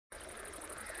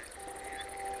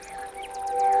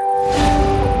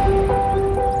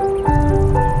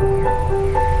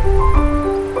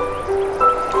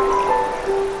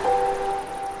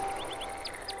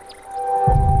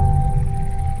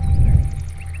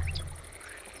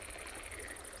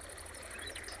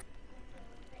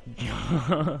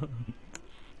I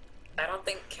don't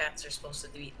think cats are supposed to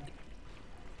be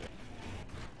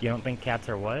You don't think cats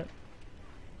are what?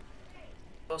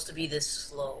 supposed to be this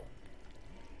slow.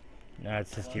 No,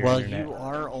 it's just your Well, internet. you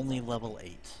are only level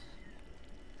 8.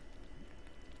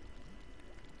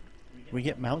 We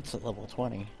get mounts at level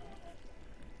 20.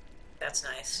 That's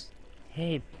nice.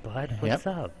 Hey, bud, what's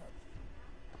up?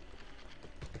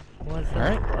 What's up,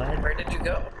 Alright. bud? Where did you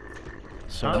go?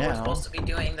 So Oh, we're now... supposed to be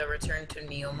doing the return to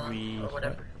Neoma or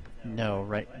whatever. No,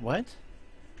 right? What?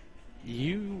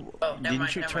 You... Oh, never didn't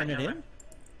mind, you never turn mind, it never in? mind.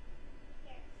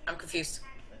 I'm confused.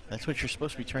 That's what you're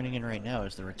supposed to be turning in right now,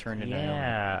 is the return to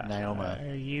Yeah.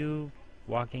 Neoma. Are you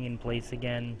walking in place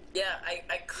again? Yeah,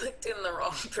 I clicked in the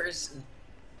wrong person.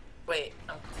 Wait,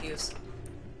 I'm confused.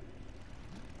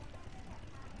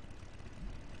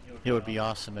 It would be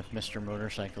awesome if Mr.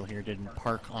 Motorcycle here didn't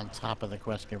park on top of the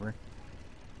quest giver.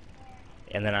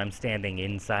 And then I'm standing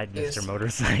inside Yes. Mr.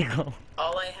 Motorcycle.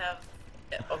 All I have...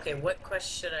 Okay, what quest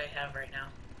should I have right now?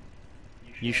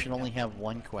 You should only have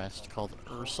one quest called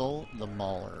Ursel the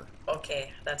Mauler.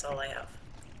 Okay, that's all I have.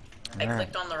 I Alright.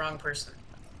 clicked on the wrong person.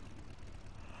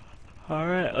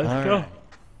 Alright, let's Alright.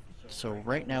 So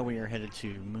right now we are headed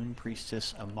to Moon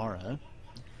Priestess Amara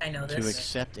I know to this.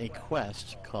 accept a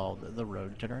quest called The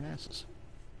Road to Darnassus.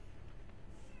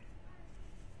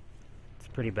 It's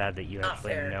pretty bad that you Not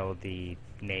actually fair. know the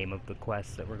name of the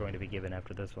quest that we're going to be given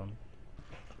after this one.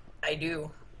 I do.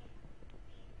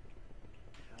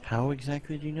 How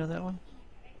exactly do you know that one?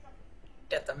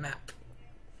 Get the map.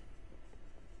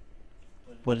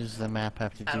 What does the map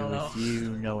have to I do don't with know. you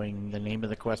knowing the name of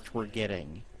the quest we're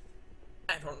getting?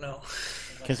 I don't know.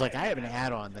 Because, like, I have an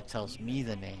add-on that tells me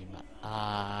the name.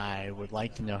 I would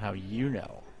like to know how you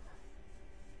know.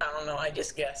 I don't know, I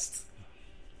just guessed.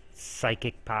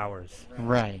 Psychic powers.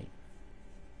 Right.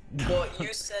 Well,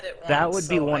 you said it once, That would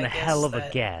be so one I hell of guess a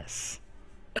that- guess.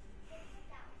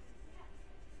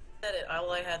 Said it,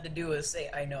 all I had to do was say,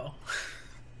 I know.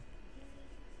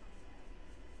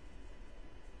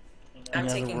 I'm In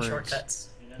other taking words- shortcuts.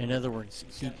 In other words,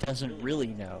 he doesn't really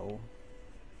know.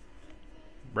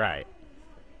 Right.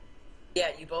 Yeah,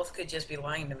 you both could just be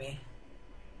lying to me.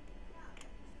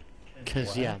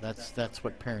 Because, yeah, that's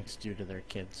what parents do to their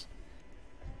kids.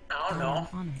 I don't know.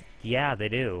 Yeah, they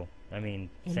do. I mean,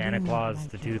 Santa Claus,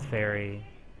 the Tooth Fairy.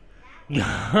 Shh, you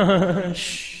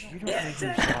don't Yeah, know who's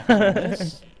exactly. watching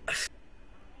this.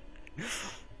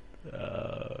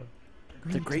 Uh,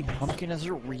 The Great Pumpkin is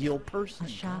a real person.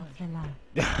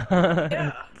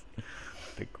 Yeah.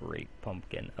 The Great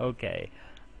Pumpkin. Okay.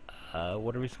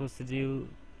 What are we supposed to do?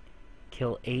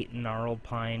 Kill 8 gnarled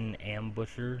pine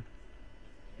ambusher.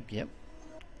 Yep.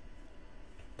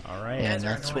 Alright. And guys are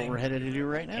that's what annoying. we're headed to do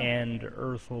right now. And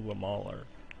Ursel the Mauler.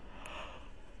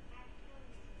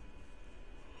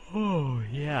 Oh,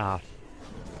 yeah.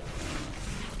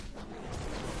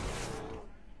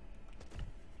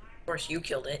 Of course, you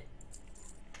killed it.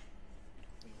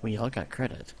 We all got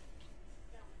credit.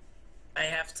 I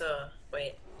have to...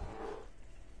 wait.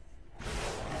 I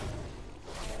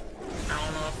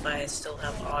don't know if I still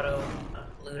have auto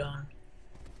loot on.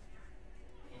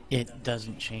 It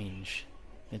doesn't change.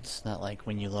 It's not like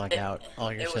when you log out,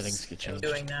 all your It settings get It was changed.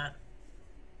 doing that.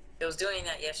 It was doing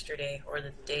that yesterday, or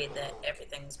the day that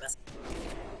everything was messed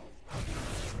up.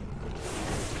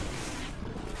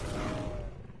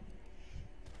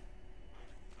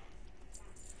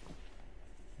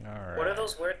 Alright. What are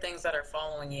those weird things that are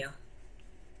following you?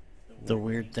 The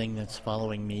weird thing that's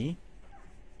following me,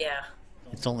 Yeah.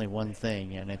 it's only one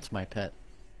thing, and it's my pet.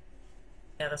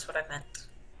 Yeah, that's what I meant.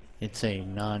 It's a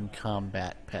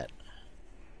non-combat pet.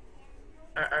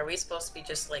 Are we supposed to be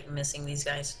just, like, missing these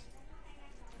guys?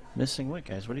 Missing what,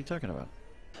 guys? What are you talking about?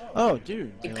 Oh, dude,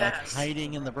 You they're like passed.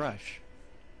 hiding in the brush.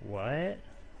 What?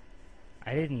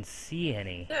 I didn't see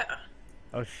any. Yeah.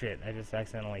 Oh shit, I just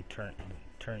accidentally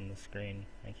turned the screen.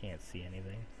 I can't see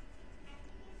anything.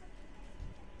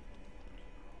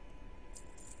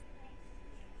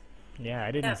 Yeah,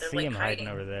 I didn't Yeah, they're, see like, him hiding hiding.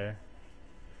 over there.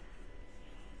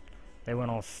 They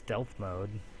went all stealth mode.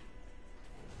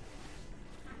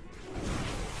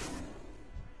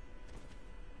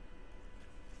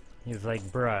 He's like,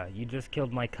 bruh, you just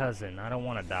killed my cousin. I don't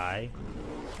want to die.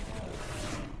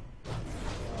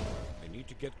 I need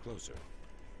to get closer.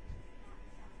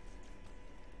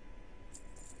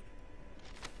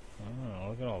 Oh,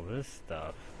 look at all this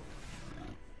stuff.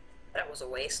 That was a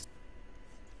waste.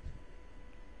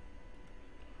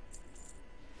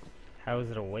 How is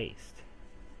it a waste?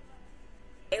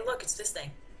 Hey, look, it's this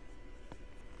thing.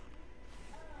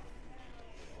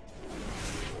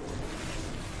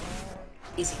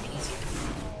 Easy peasy.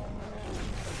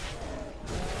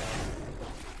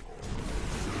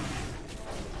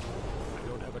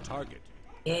 target.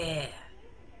 Yeah.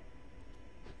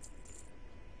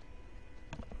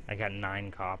 I got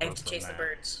 9 copper I have to from chase the that.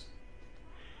 birds.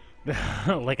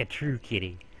 Like a true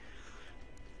kitty.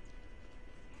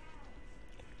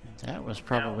 That was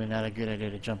probably not a good idea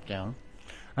to jump down.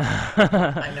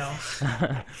 I know.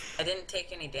 I didn't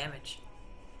take any damage.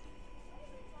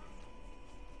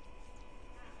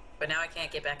 But now I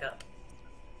can't get back up.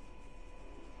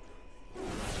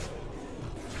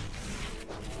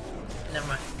 Never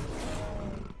mind.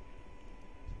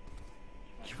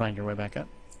 Did you find your way back up?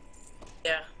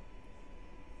 Yeah.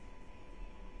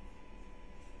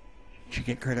 Did you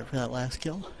get credit for that last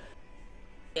kill?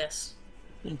 Yes.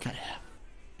 Okay.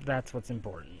 That's what's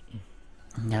important.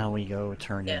 Now we go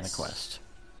turn in the Yes. quest.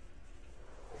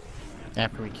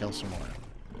 After we kill some more.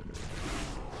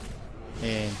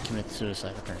 And commit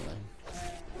suicide, apparently.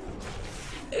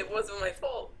 It wasn't my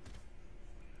fault.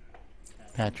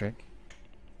 Patrick,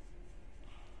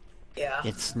 Yeah.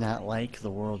 it's not like the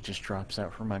world just drops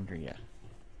out from under you.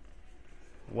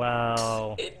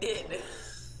 Well, It did.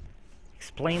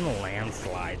 explain the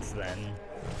landslides then.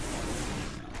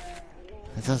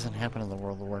 It doesn't happen in the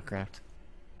world of Warcraft.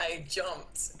 I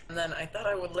jumped, and then I thought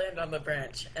I would land on the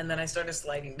branch, and then I started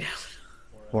sliding down.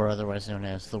 Or otherwise known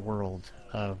as the world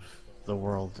of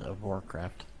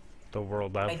Warcraft. The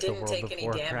world of I the didn't world take of any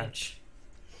Warcraft. damage.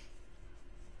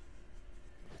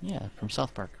 Yeah, from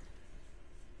South Park.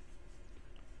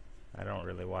 I don't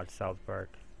really watch South Park.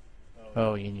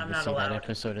 Oh, you need I'm to not see that allowed.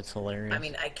 episode, it's hilarious. I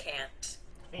mean, I can't.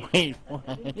 Wait, what?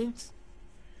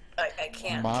 I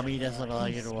can't. Mommy doesn't allow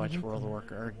you to watch World of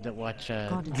Warcraft, or to watch,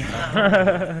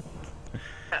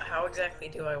 How exactly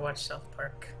do I watch South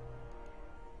Park?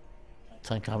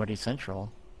 it's on Comedy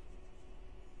Central.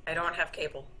 I don't have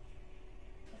cable.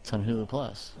 It's on Hulu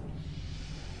Plus.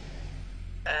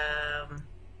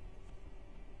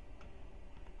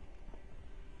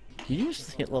 You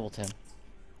just hit level 10.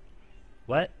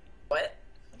 What? What?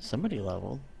 Somebody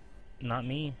leveled. Not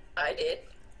me. I did.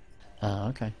 Oh,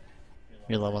 okay.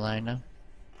 You're level 9 now?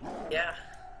 Yeah,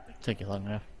 Took you long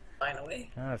enough.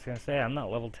 finally. I was gonna say I'm not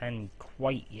level 10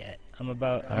 quite yet. I'm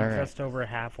Alright. just over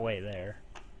halfway there.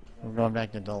 We're going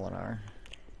back to Dolinar.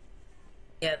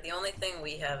 Yeah, the only thing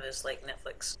we have is, like,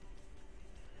 Netflix.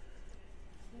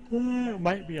 It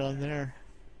might be on there.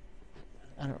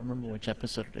 I don't remember which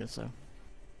episode it is, though.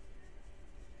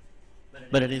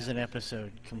 But it is an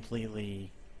episode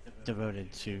completely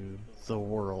devoted to the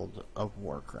world of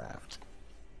Warcraft.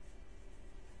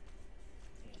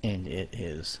 And it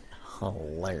is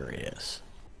hilarious.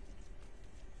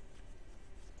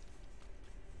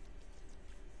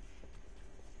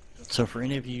 So for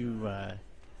any of you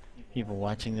people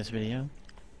watching this video,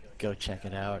 go check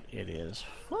it out. It is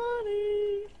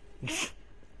funny.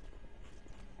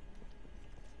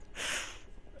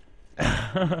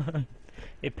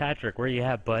 Hey Patrick, where you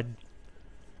at, bud?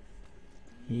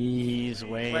 He's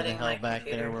way the Letting hell my back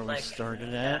there computer, where we like, started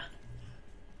yeah. at.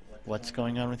 What's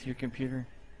going on with your computer?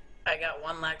 I got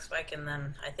one lag spike, and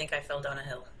then I think I fell down a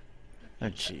hill. Oh,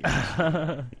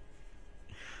 jeez.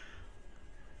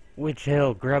 Which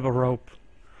hill? Grab a rope.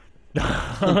 We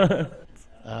have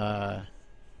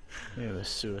a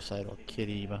suicidal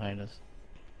kitty behind us.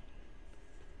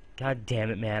 God damn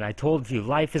it, man. I told you,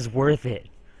 life is worth it.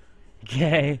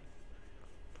 Okay?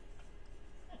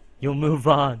 You'll move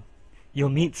on. You'll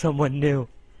meet someone new.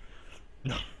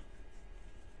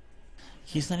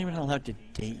 He's not even allowed to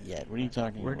date yet. What are you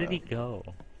talking about? Where did he go?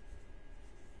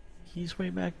 He's way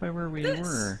back by where we This.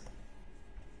 were.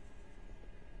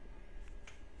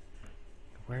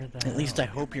 Where the At least I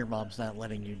hell? hope your mom's not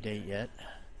letting you date yet.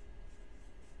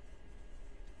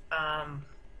 I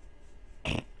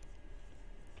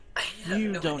have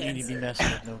You no don't need to be answer.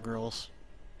 messing with no girls.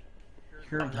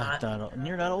 You're I'm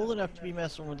you're not old enough to be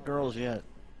messing with girls yet.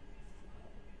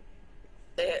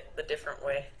 Say it the different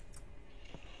way.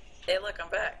 Hey, look, I'm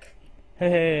back.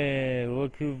 Hey,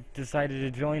 look who decided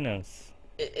to join us.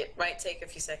 It might take a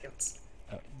few seconds.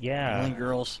 The Yeah.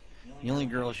 only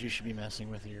girls you should be messing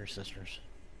with are your sisters.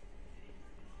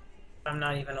 I'm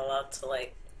not even allowed to,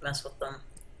 like, mess with them.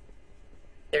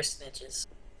 They're snitches.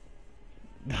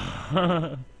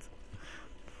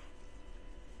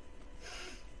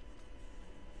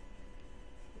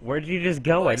 Where did you just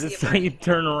go? Oh, I I see just a saw you birdie.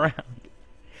 turn around.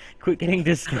 Quit getting I'm not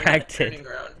distracted. turning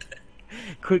around.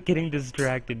 Quit getting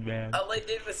distracted, man. All I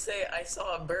did was say I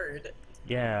saw a bird.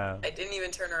 Yeah, I didn't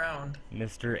even turn around.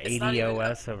 Mr. It's not even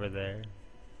ADOS over there.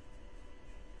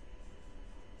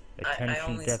 I Attention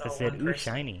only saw deficit. one Ooh,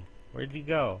 person. shiny. Where'd you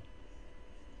go?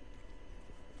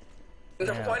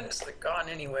 No Yeah. one's gone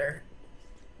anywhere.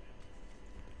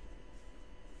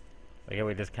 Like,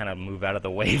 we just kind of move out of the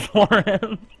way for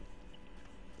him.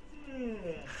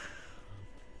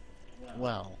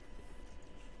 Well,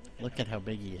 look at how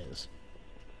big he is.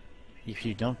 If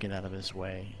you don't get out of his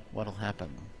way, what'll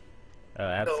happen?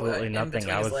 Absolutely in nothing.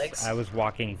 between his legs? I was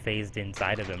walking phased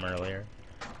inside of him earlier.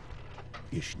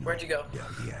 Where'd you go?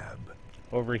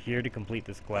 Over here to complete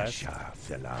this quest.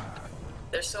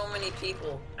 There's so many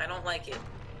people. I don't like it.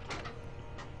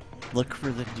 Look for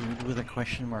the dude with a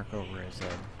question mark over his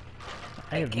head.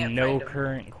 I have can't no find him.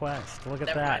 current quest. Look at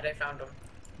Never that. mind, I found him.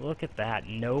 Look at that.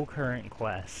 No current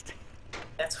quest.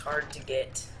 That's hard to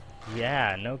get.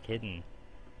 Yeah, no kidding.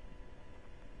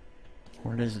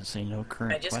 Where does it say no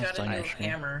current I just quest got a on new your screen?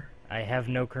 hammer. I have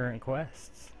no current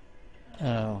quests.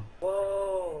 Oh.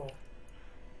 Whoa!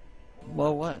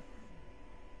 Well, what?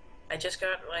 I just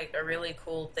got like a really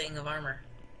cool thing of armor.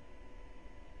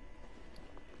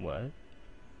 What?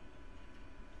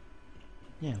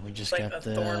 Yeah, we just Like got a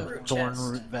the thorn thorn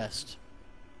root root vest.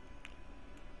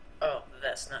 Oh,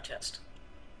 vest, not chest.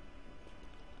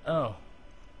 Oh.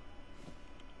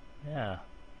 Yeah.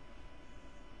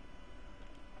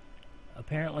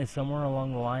 Apparently somewhere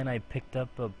along the line I picked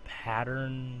up a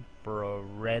pattern for a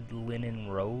red linen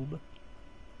robe.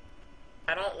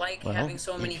 I don't like Well, having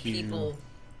so many if you- people.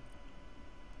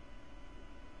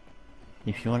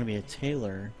 If you want to be a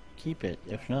tailor, keep it.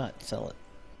 If not, sell it.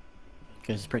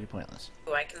 Because it's pretty pointless.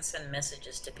 Who I can send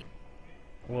messages to people.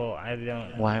 Well, I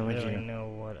don't Why would really you? know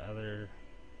what other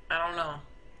I don't know.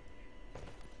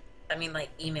 I mean,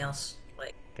 like emails.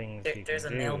 Like things you there's a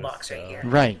can do, mailbox right so- here.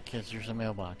 Right, because there's a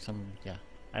mailbox. Yeah.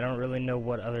 I don't really know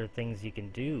what other things you can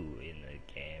do in the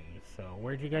game, so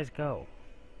where'd you guys go?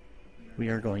 We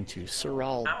are going to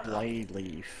Sorrel I don't know.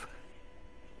 Bladeleaf.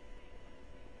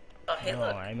 Oh, hey, No,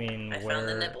 look! I mean, I found where...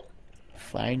 the nipple.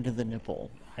 Find the nipple.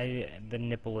 The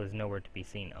nipple is nowhere to be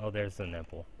seen. Oh, there's the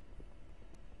nipple.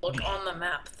 Look on the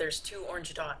map. There's 2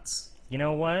 orange dots. You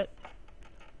know what?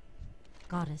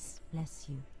 Goddess bless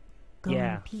you. Go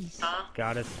Yeah. in peace. Huh?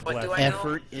 Goddess What bless. do I know?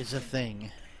 Effort is a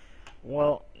thing.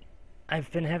 Well, I've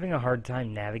been having a hard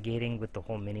time navigating with the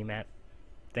whole mini-map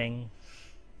thing.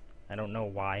 I don't know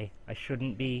why. I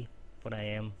shouldn't be, but I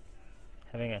am.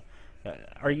 Having a...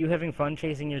 are you having fun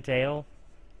chasing your tail?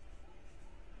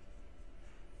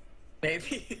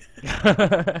 Maybe.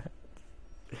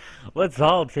 Let's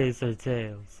all chase our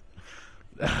tails.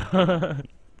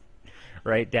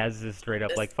 Right? Dad's just straight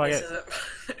up like, fuck it.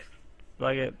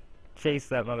 Fuck it. Chase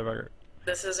that motherfucker.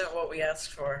 This isn't what we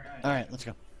asked for. Alright, let's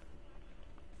go.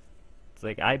 It's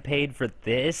like, I paid for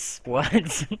this? What?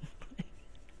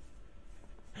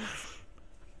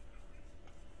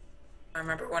 I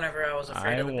remember whenever I was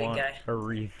afraid I of the big want guy. a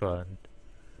refund.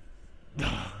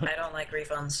 I don't like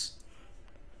refunds.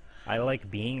 I like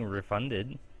being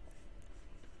refunded.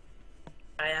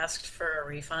 I asked for a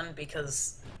refund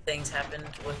because things happened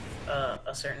with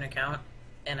a certain account,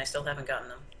 and I still haven't gotten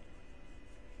them.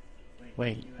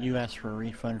 Wait, you asked for a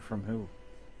refund from who?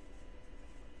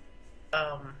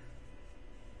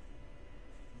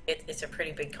 It's a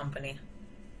pretty big company.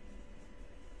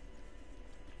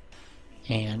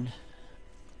 And?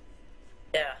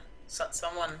 Yeah,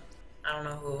 someone, I don't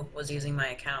know who, was using my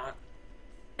account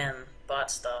and bought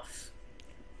stuff.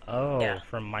 Oh, Yeah.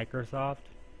 from Microsoft?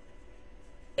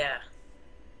 Yeah.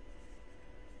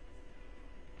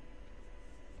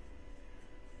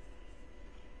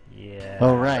 Yeah.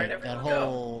 Oh, Where'd right. That everyone go?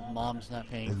 whole mom's not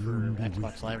paying for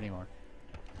Xbox Live anymore.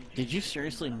 Did you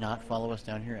seriously not follow us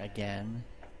down here again?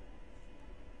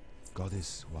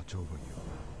 Goddess, watch over you.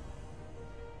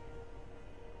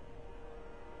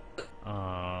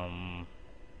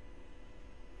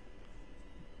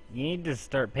 You need to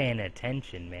start paying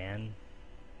attention, man.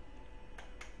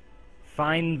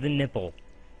 Find the nipple.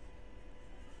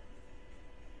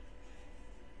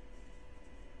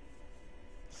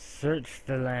 Search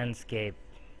the landscape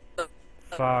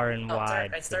far and Oh,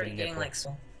 wide I for started the getting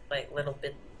nipple. like little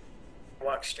bit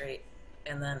walk straight,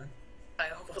 and then I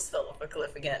almost fell off a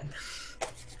cliff again.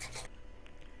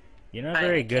 You're not I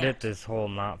very good at can't. this whole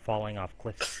not falling off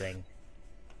cliffs thing.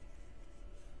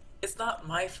 It's not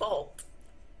my fault.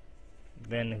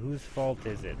 Then whose fault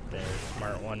is it, there,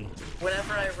 smart one?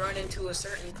 Whenever I run into a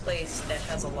certain place that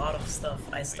has a lot of stuff,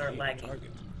 I start lagging.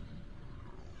 Target.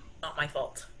 Not my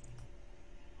fault.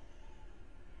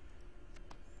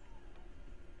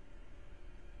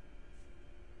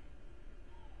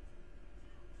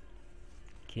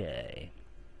 Okay.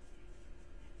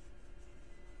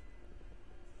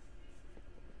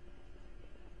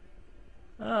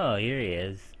 Oh, here he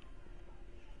is.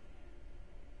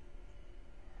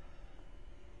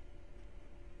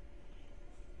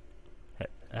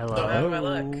 Hello. So how do I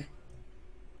look?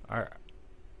 Are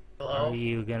Hello?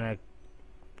 you gonna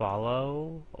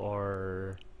follow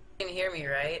or? You can hear me,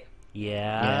 right?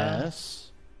 Yeah.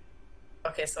 Yes.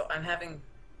 Okay, so I'm having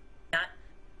not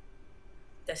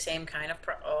the same kind of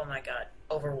oh my god,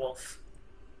 Overwolf.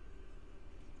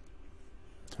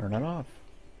 Turn it off.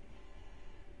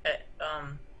 Uh,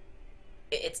 um,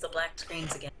 it's the black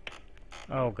screens again.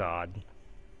 Oh god.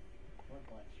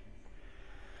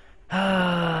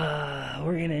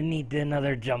 We're gonna need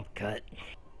another jump cut.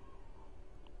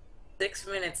 6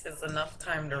 minutes is enough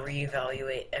time to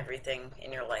reevaluate everything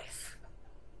in your life.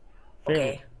 Fairly,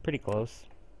 Okay, pretty close.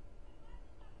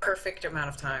 perfect amount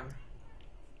of time.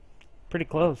 Pretty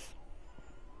close.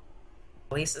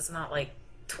 At least it's not like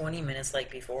 20 minutes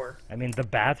like before. I mean, the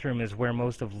bathroom is where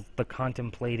most of the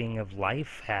contemplating of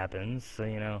life happens, so,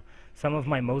 you know, some of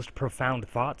my most profound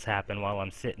thoughts happen while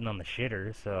I'm sitting on the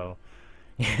shitter, so...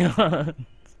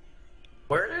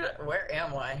 Where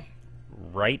am I?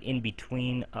 Right in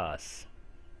between us.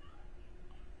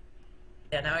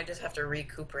 Yeah, now I just have to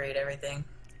recuperate everything.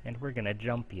 And we're gonna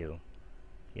jump you.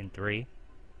 In 3,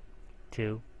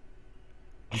 2...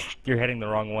 You're heading the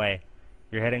wrong way.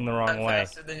 You're heading the wrong I'm way.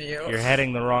 faster than you. You're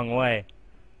heading the wrong way.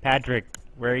 Patrick,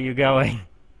 where are you going?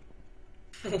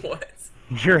 What?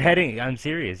 You're heading... I'm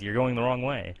serious, you're going the wrong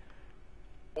way.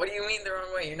 What do you mean the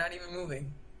wrong way? You're not even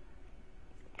moving.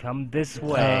 Come this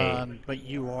way. But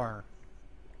you are.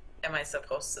 Am I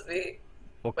supposed to be?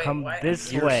 Well, wait, come what?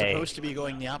 this You're way. supposed to be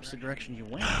going the opposite direction you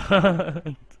went.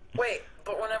 Wait,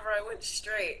 but whenever I went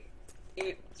straight,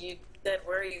 you said,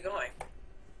 where are you going?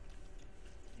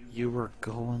 You were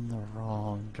going the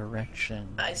wrong direction.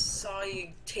 I saw you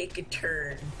take a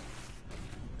turn.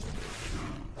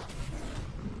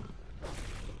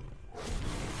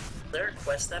 Is there a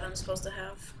quest that I'm supposed to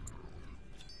have?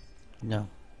 No.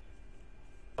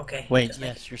 Okay. Wait, just make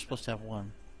yes, you're supposed to have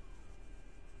one.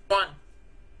 One.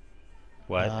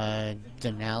 What?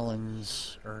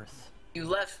 Denalin's Earth. You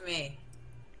left me.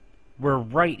 We're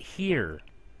right here.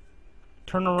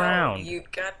 Turn around. No, you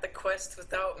got the quest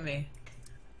without me.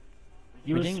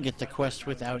 You We were didn't get the quest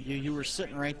without you. You were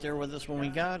sitting right there with us when we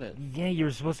got it. Yeah, you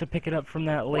were supposed to pick it up from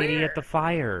that lady Where? at the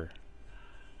fire.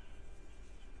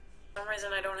 For some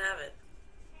reason I don't have it.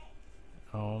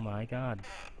 Oh my god.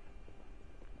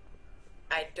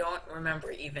 I don't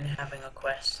remember even having a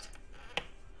quest. I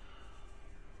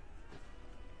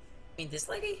mean, this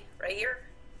lady right here?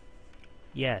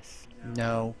 Yes.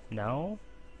 No. No?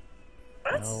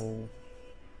 What? No.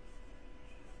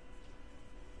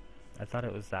 I thought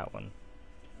it was that one.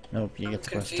 Nope, you I'm get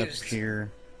the quest up confused.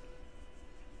 here.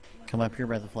 Come up here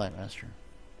by the Flatmaster.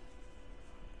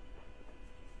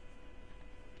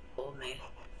 Told me.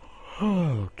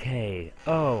 Okay.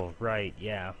 Oh, right,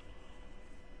 yeah.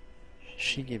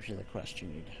 She gives you the quest you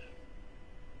need.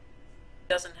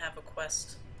 Doesn't have a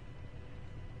quest.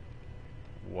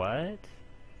 What?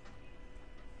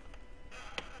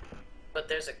 But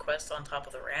there's a quest on top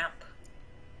of the ramp.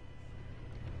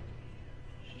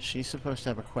 She's supposed to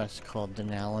have a quest called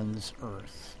Denalin's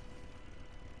Earth.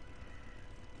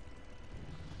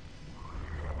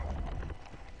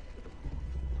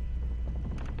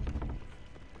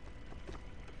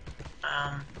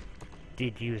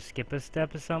 Did you skip a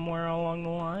step somewhere along the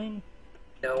line?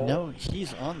 No. No,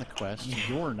 he's on the quest.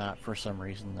 You're not for some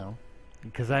reason, though.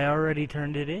 Because I already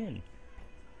turned it in.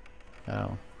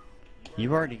 Oh.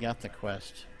 You've already got the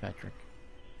quest, Patrick.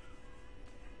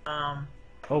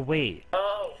 Oh, wait.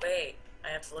 Oh, wait. I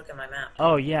have to look at my map.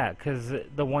 Oh, yeah, because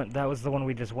that was the one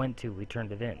we just went to. We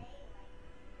turned it in.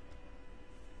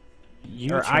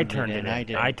 You Or I turned turned it in. I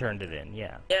didn't. I turned it in,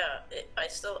 yeah. Yeah, I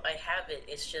have it.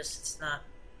 It's just, it's not...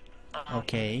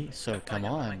 Okay, so come I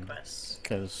got my on. quests.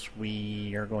 Because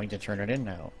we are going to turn it in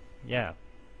now. Yeah.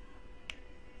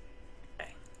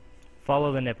 Okay.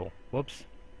 Follow the nipple. Whoops.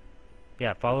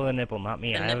 Yeah, follow the nipple, not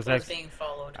me. The I was nipple is being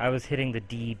followed. I was hitting the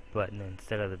D button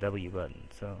instead of the W button,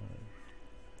 so...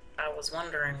 I was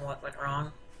wondering what went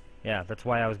wrong. Yeah, that's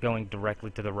why I was going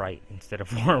directly to the right instead of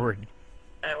forward.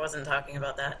 I wasn't talking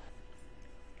about that.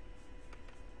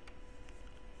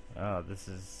 Oh, this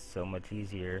is so much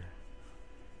easier.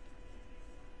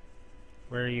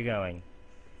 Where are you going?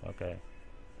 Okay.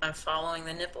 I'm following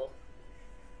the nipple.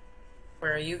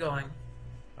 Where are you going?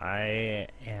 I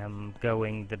am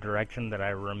going the direction that I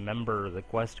remember the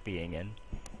quest being in.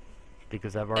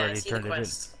 Because I've Yeah, I already see turned the it in.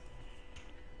 quest.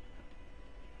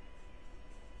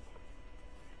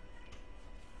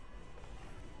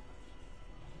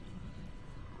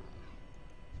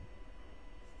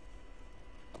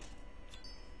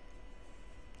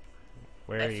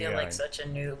 Where are I you feel going? like such a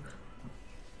noob.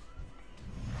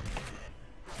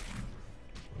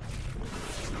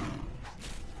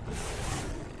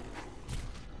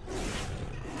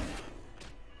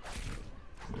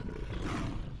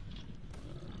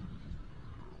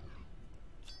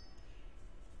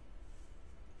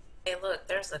 look,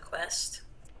 there's the quest.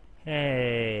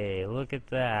 Hey, look at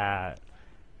that.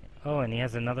 Oh, and he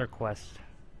has another quest.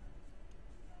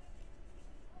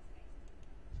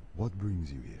 What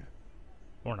brings you here?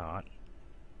 Or not.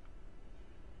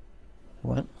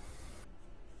 What?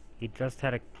 He just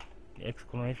had a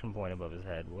exclamation point above his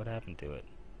head. What happened to it?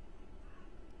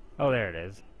 Oh, there it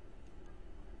is.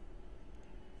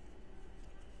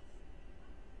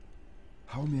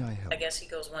 How may I help? I guess he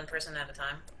goes one person at a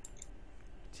time.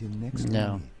 Till next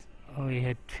No. we meet. Oh, he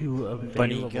had two available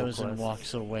But he goes and quests.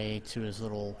 walks away to his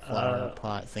little flower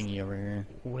pot thingy over here.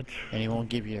 Which And he won't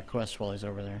give you a quest while he's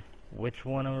over there. which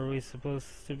one are we supposed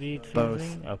to be choosing?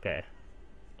 Both. Okay.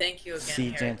 Thank you again,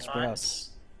 Seeds Harry and Potts. sprouts.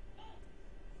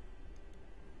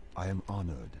 I am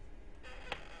honored.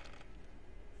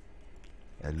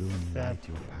 Alone light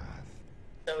your path.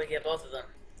 So we get both of them.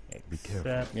 Be careful.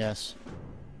 Except, Yes.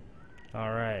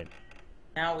 all right.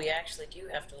 Now we actually do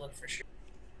have to look for sure.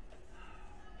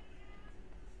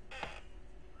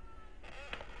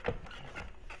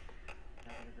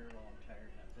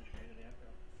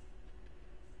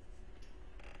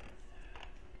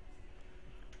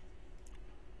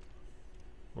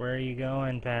 Where are you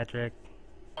going, Patrick?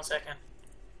 1 second.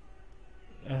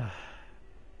 Ugh.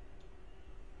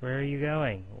 Where are you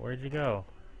going? Where'd you go?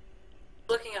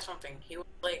 Looking at something. He was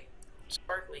like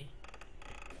sparkly.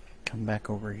 Come back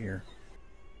over here.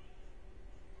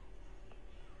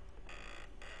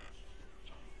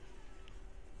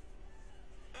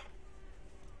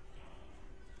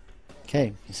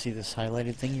 Okay, you see this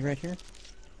highlighted thingy right here?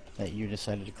 That you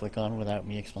decided to click on without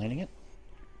me explaining it?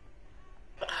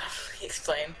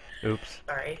 Explain. Oops.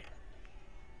 Sorry.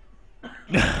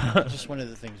 Just one of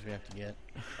the things we have to get.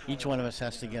 Each one of us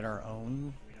has to get our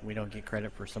own. We don't get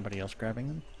credit for somebody else grabbing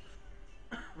them.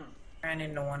 Ran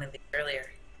into one of these earlier.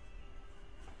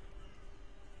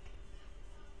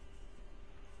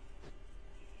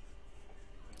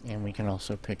 And we can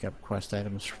also pick up quest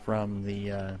items from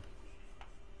the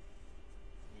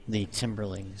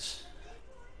Timberlings.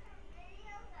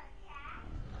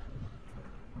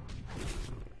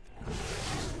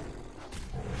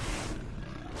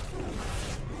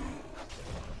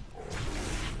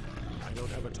 I don't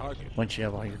have a target. Once you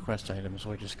have all your quest items,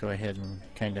 we'll just go ahead and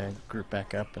kind of group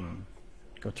back up and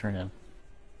go turn in.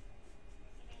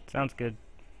 Sounds good.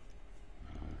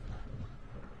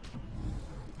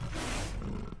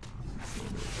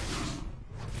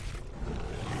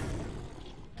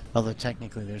 Although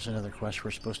technically there's another quest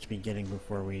we're supposed to be getting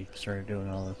before we started doing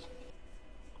all this.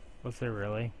 Was there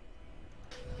really?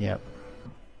 Yep.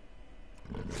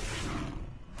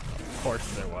 Of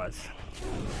course there was.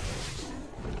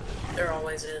 There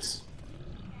always is.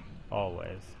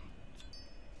 Always.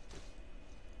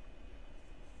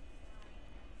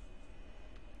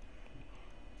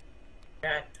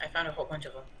 Yeah, I found a whole bunch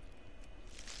of them.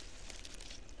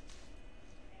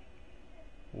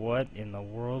 What in the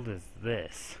world is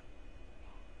this?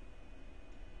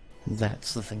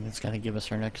 That's the thing that's going to give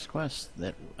us our next quest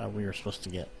that we were supposed to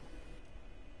get.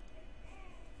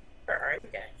 Alright,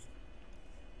 guys.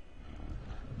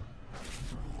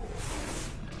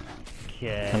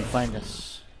 Okay. Come find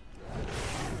us.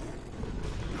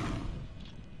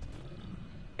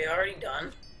 We already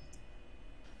done?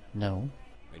 No.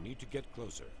 I need to get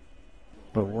closer.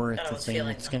 But we're I at the was thing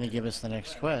feeling that's that. going to give us the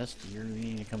next quest. You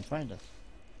need to come find us.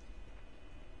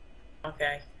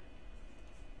 Okay.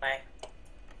 Bye.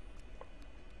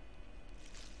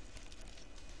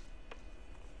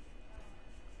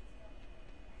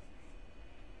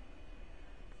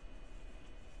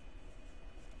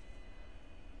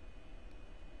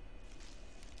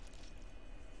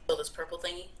 So this purple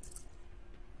thingy?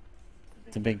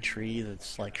 The big tree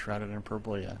that's like shrouded in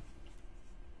purple, yeah.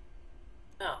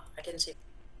 Oh, I didn't see.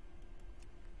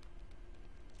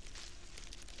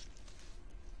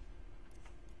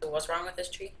 So what's wrong with this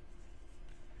tree?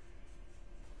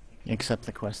 Except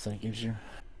the quest that it gives you.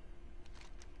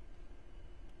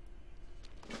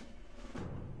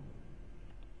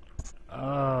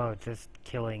 Oh, just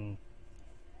killing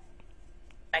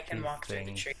I can these walk through the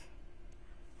things. tree.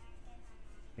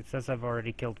 It says I've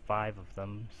already killed 5 of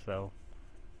them, so...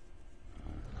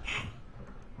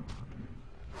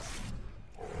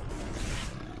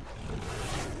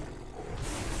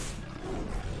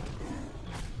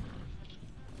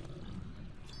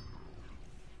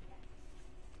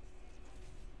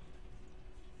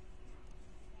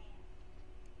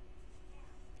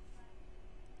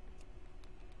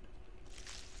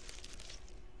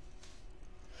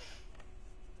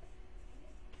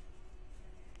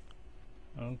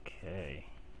 Okay.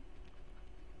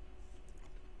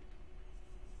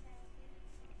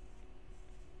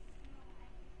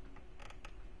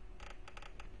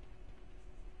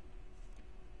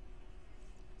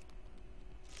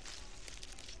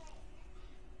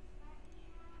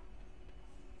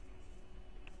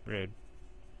 Rude.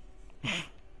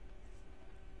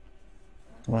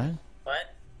 What?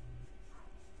 What?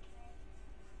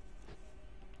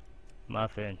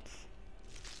 Muffins.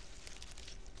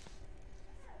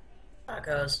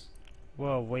 Tacos.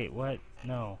 Whoa, wait, what?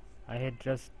 No. I had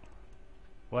just...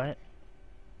 What?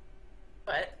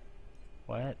 What?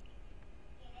 What?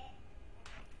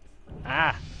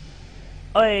 Ah!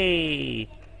 Oi!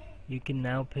 You can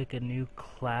now pick a new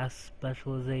class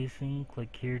specialization.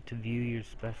 Click here to view your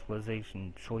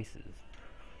specialization choices.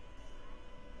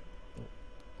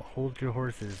 Hold your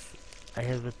horses. I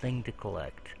have a thing to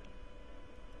collect.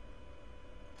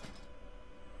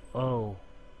 Oh.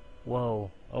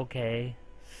 Whoa. Okay.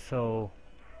 So...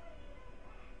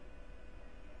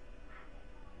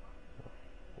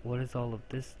 what is all of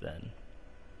this then?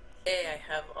 Hey,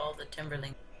 I have all the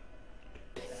Timberling.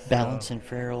 Balance and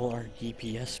Feral are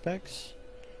DPS specs.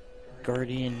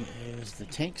 Guardian is the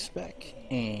tank spec.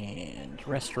 And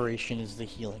Restoration is the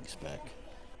healing spec.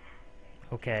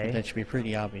 Okay. That should be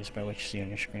pretty obvious by what you see on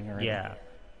your screen already. Yeah.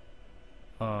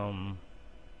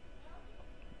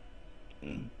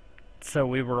 So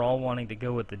we were all wanting to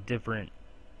go with the different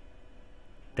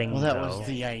thing, Well, that though. was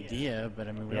the idea, but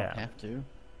I mean, we Yeah. don't have to.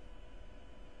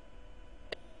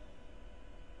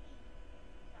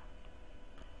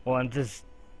 Well, I'm just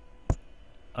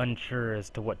unsure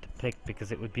as to what to pick,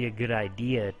 because it would be a good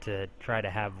idea to try to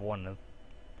have one of,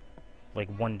 like,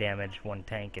 one damage, one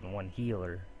tank, and one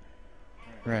healer.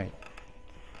 Right.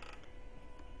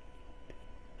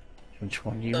 Which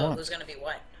one do you So want? who's gonna be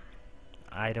what?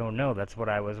 I don't know, that's what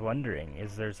I was wondering.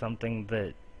 Is there something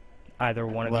that either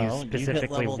one of Well, you you hit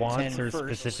specifically level wants 10 or first, so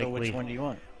specifically which one do you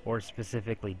want? or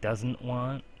specifically doesn't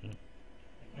want?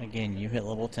 Again, you hit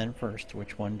level 10 first.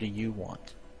 Which one do you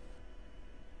want?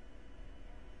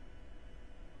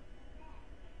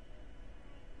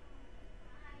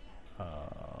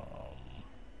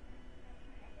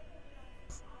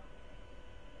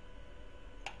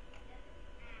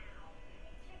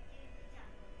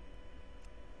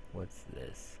 What's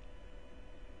this?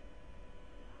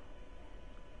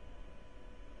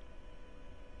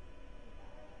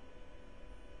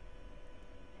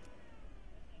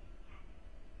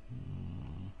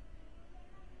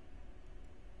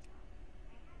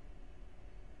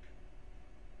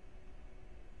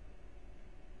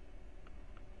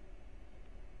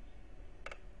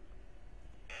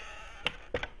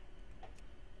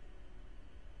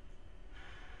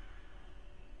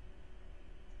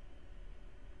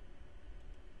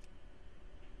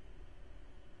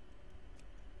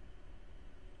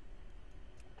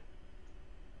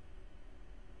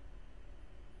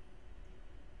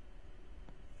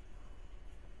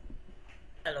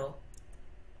 Hello.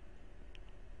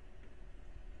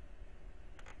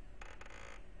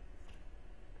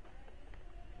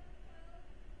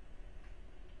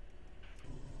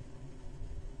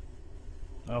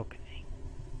 Okay.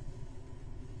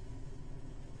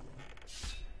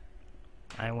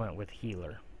 I went with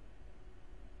healer.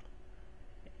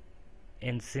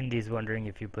 And Cindy's wondering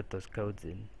if you put those codes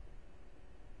in.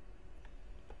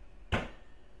 Yes,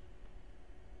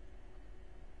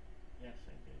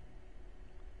 I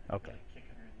did. Okay.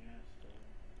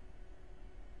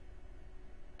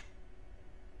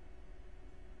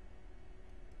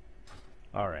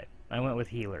 Alright. I went with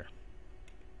healer.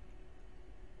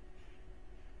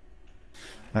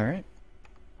 Alright.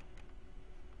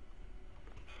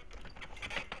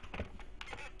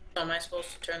 So am I supposed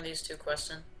to turn these two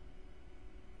quests in?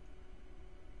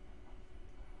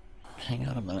 Hang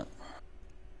on a minute.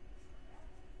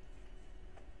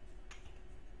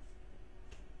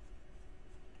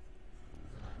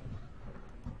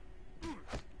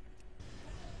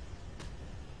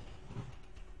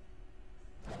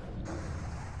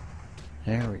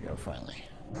 There we go, finally.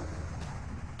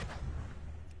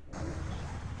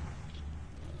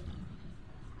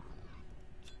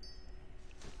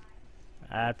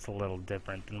 That's a little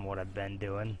different than what I've been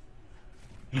doing.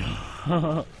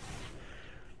 I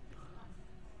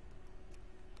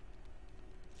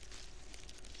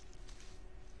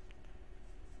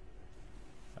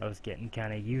was getting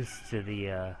kind of used to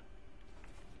the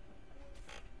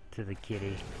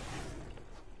kitty.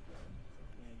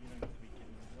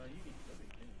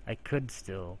 I could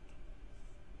still,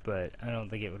 but I don't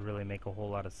think it would really make a whole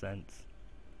lot of sense.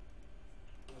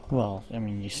 Well, I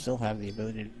mean, you still have the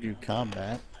ability to do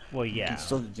combat. Well, You yeah. can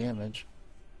still do damage.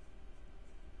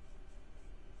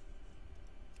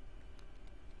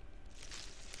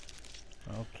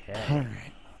 Okay.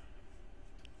 Alright.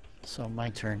 So my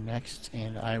turn next,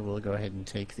 and I will go ahead and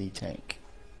take the tank.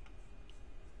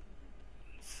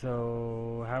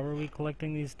 So, how are we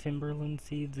collecting these Timberland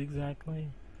seeds exactly?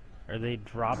 Are they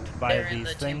dropped by They're in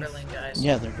these the things? Timberling guys.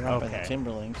 Yeah, they're dropped by the Okay.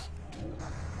 Timberlings.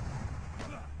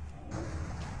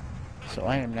 So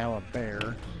I am now a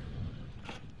bear.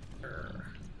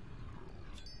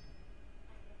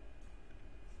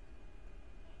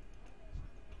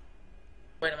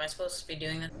 Wait, am I supposed to be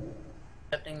doing this?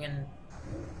 Accepting in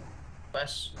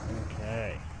quests?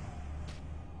 Okay.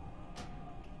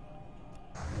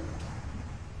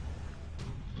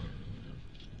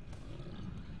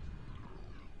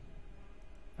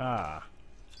 Ah.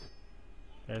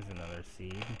 There's another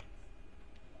seed.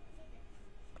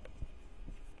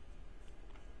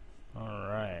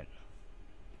 Alright.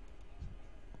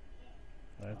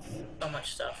 Let's Uh, So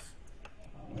much stuff.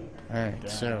 Alright,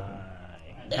 so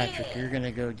die. Patrick, you're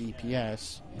gonna go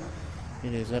DPS.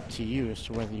 It is up to you as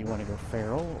to whether you want to go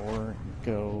feral or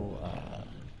go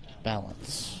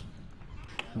balance.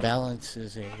 Balance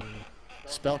is a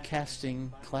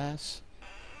spellcasting class,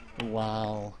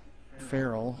 while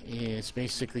feral is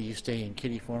basically you stay in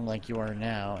kitty form like you are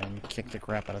now and kick the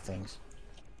crap out of things.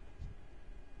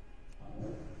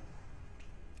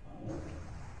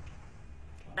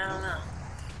 I don't know.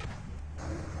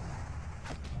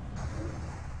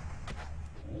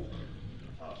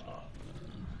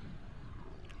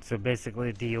 So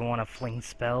basically, do you want to fling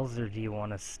spells or do you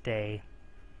want to stay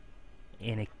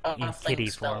in a I in want to fling kitty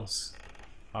form? spells.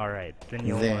 Alright, then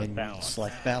you'll want Then balance.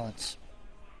 select balance.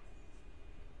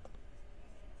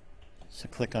 So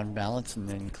click on balance and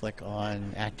then click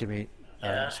on activate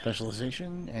Yeah.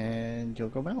 specialization and you'll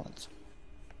go balance.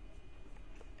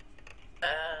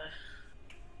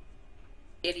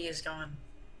 Kitty is gone.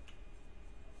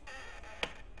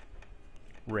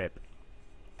 Rip.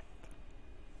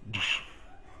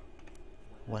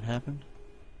 What happened?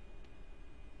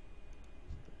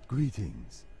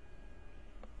 Greetings.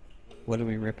 What are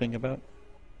we ripping about?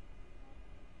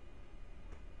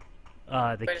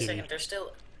 The Wait a kitty. second,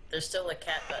 there's still a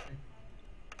cat button.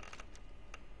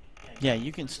 Yeah,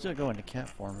 you can still go into cat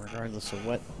form regardless of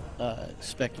what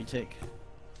spec you take.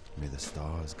 May the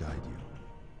stars guide you.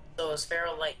 So is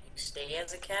Feral like you stay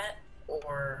as a cat,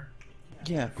 or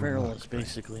Yeah, feral luck, is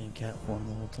basically in cat form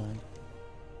the whole time.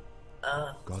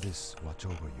 Goddess, watch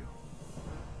over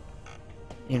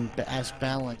you. As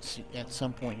balance, at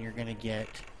some point you're going to get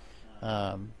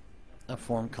a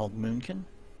form called Moonkin.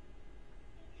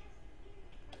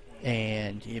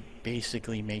 And it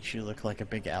basically makes you look like a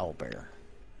big owl bear.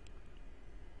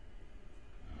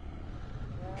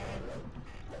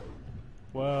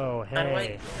 Whoa,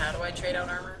 hey. how do I trade out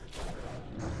armor?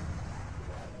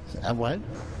 What?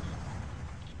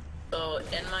 So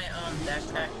in my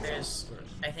backpack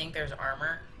I think there's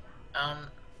armor,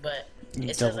 but You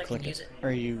it says double I can click use it. it.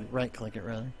 Or you right click it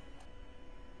rather.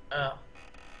 Oh,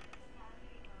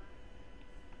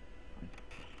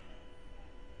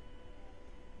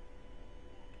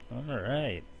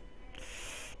 Alright.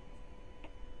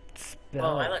 Spells.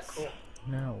 well I look cool.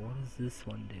 Now, what does this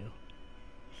one do?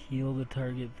 Heal the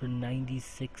target for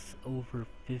 96 over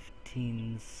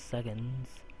 15 seconds.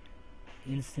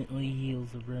 Instantly heals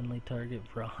a friendly target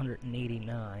for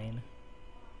 189.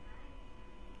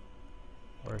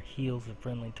 Or heals a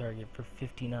friendly target for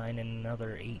 59 and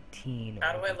another 18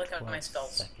 How do I over look at 12 my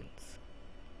spells? seconds.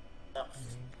 Stuff.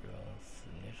 Gross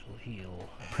initial heal.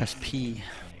 Press P.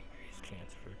 Increased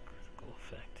chance for critical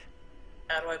effect.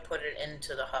 How do I put it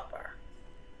into the hotbar?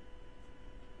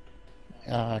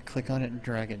 Click on it and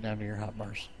drag it down to your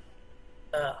hotbars.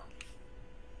 Oh,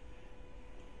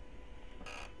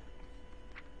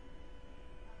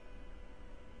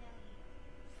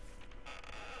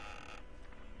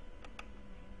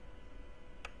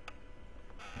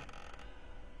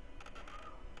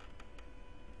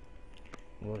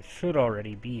 Well, it should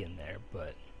already be in there,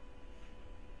 but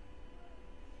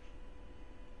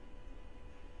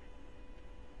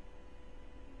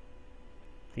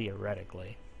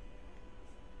theoretically.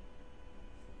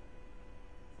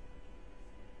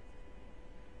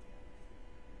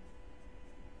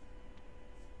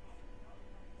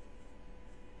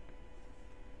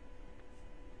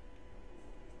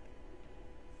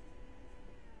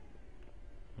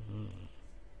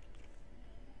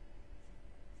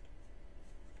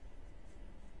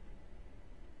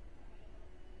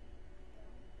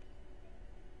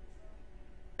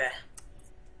 yeah.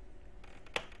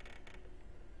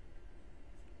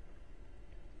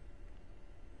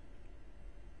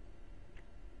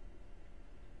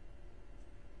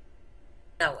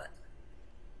 Now what?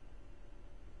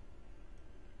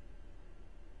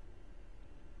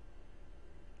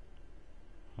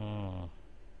 Hmm.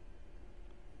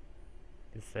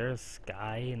 Is there a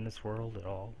sky in this world at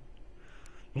all?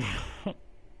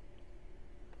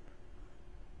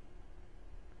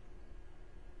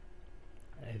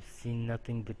 I've seen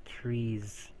nothing but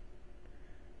trees.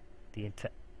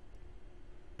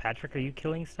 Patrick, are you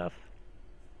killing stuff?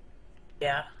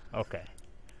 Yeah. Okay.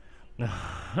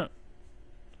 I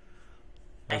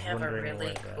was have a wondering really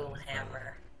where that cool was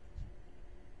hammer.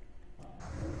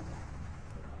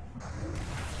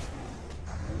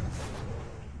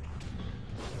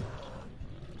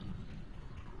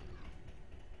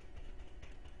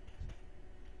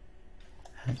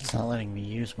 It's not letting me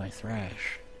use my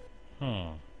thrash.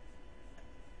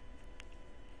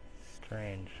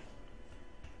 Strange.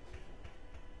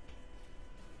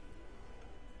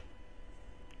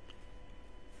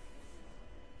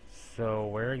 So,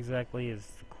 where exactly is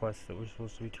the quest that we're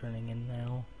supposed to be turning in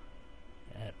now?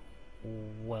 At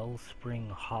Wellspring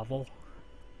Hovel?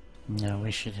 No,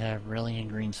 we should have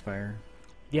Relian Greenspire.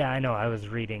 Yeah, I know, I was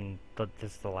reading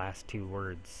just the last two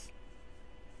words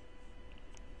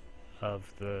of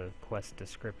the quest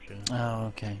description. Oh,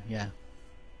 okay, yeah.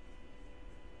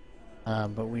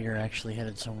 But we are actually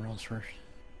headed somewhere else first.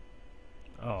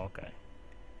 Oh, okay.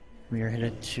 We are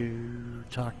headed to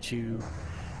talk to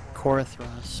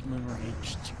Korathras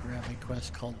Moonrage to grab a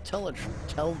quest called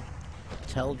Teldrassil,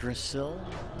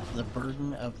 the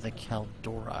Burden of the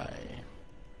Kaldori.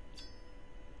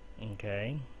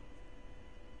 Okay.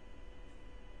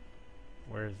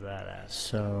 Where's that at?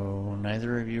 So,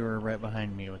 neither of you are right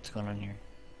behind me. What's going on here?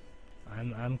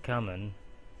 I'm coming.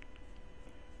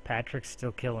 Patrick's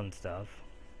still killing stuff.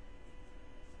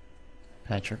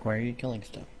 Patrick, why are you killing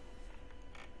stuff?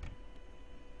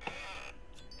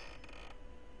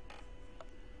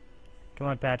 Come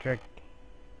on, Patrick.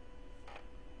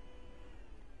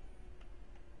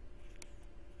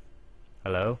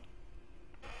 Hello?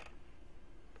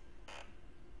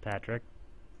 Patrick?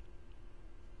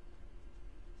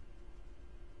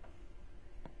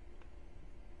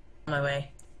 On my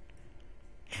way.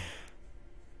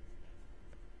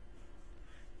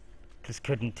 Just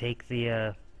couldn't take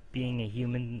the, being a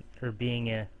human, or being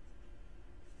a...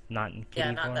 not in kitty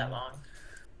Yeah, not that form?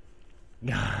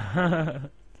 long.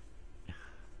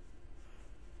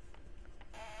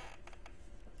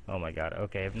 Oh my god,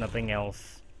 okay, if nothing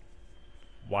else,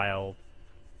 while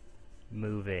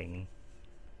moving,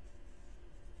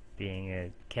 being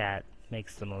a cat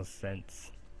makes the most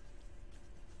sense.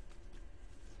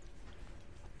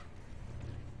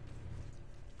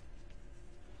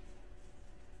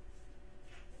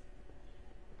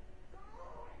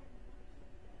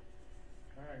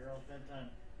 Alright, girls, bedtime.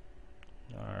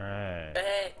 Alright.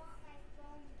 Hey,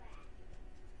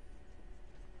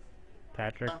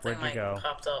 Patrick, something where'd you go?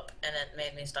 popped up and it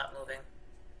made me stop moving.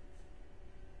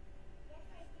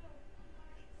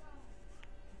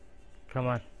 Come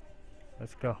on.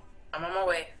 Let's go. I'm on my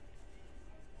way.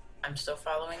 I'm still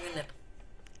following the nipple.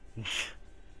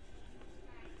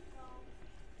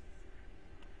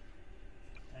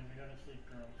 Time to go to sleep,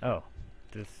 girls. Oh,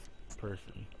 this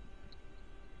person.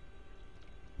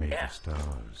 May Yeah. the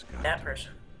stars guide That you.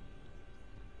 person.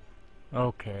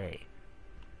 Okay.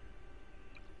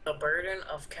 The Burden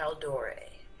of Kaldore.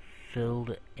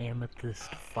 Filled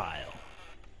amethyst file.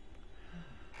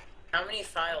 How many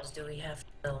files do we have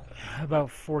to fill?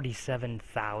 About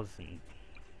 47,000.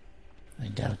 I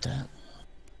doubt that.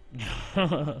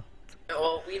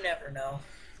 Well, we never know.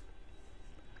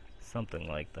 Something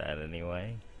like that,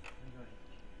 anyway.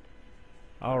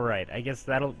 Alright, I guess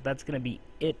that's gonna be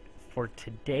it for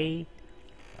today.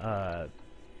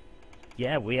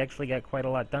 Yeah, we actually got quite a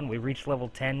lot done. We reached level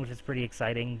 10, which is pretty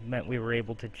exciting. Meant we were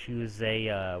able to choose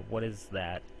a, what is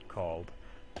that called?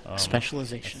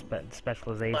 Specialization.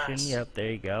 Specialization, Class. yep,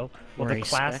 there you go. Well, Or the a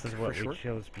class spec is what for we short.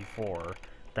 chose before.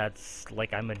 That's,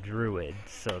 like, I'm a druid,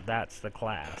 so that's the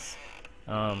class.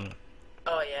 Oh,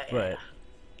 yeah. But,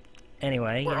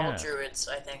 anyway, We're yeah. all druids,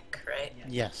 I think, right?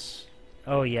 Yes.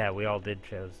 Oh, yeah, we all did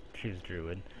choose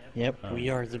druid. Yep, we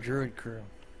are the Druid crew.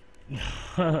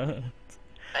 I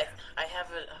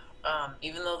have a,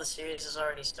 even though the series has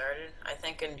already started, I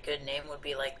think a good name would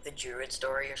be like the Druid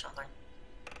story or something.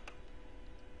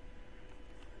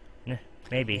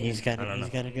 Maybe. He's got I don't know.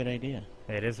 a good idea.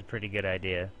 It is a pretty good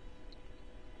idea.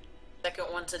 Second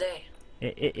one today.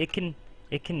 That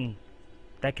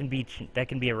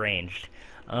can be arranged.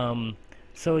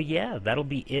 So yeah, that'll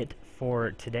be it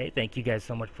for today. Thank you guys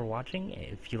so much for watching.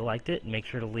 If you liked it, make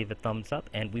sure to leave a thumbs up,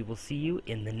 and we will see you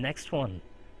in the next one.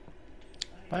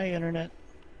 Bye, Internet.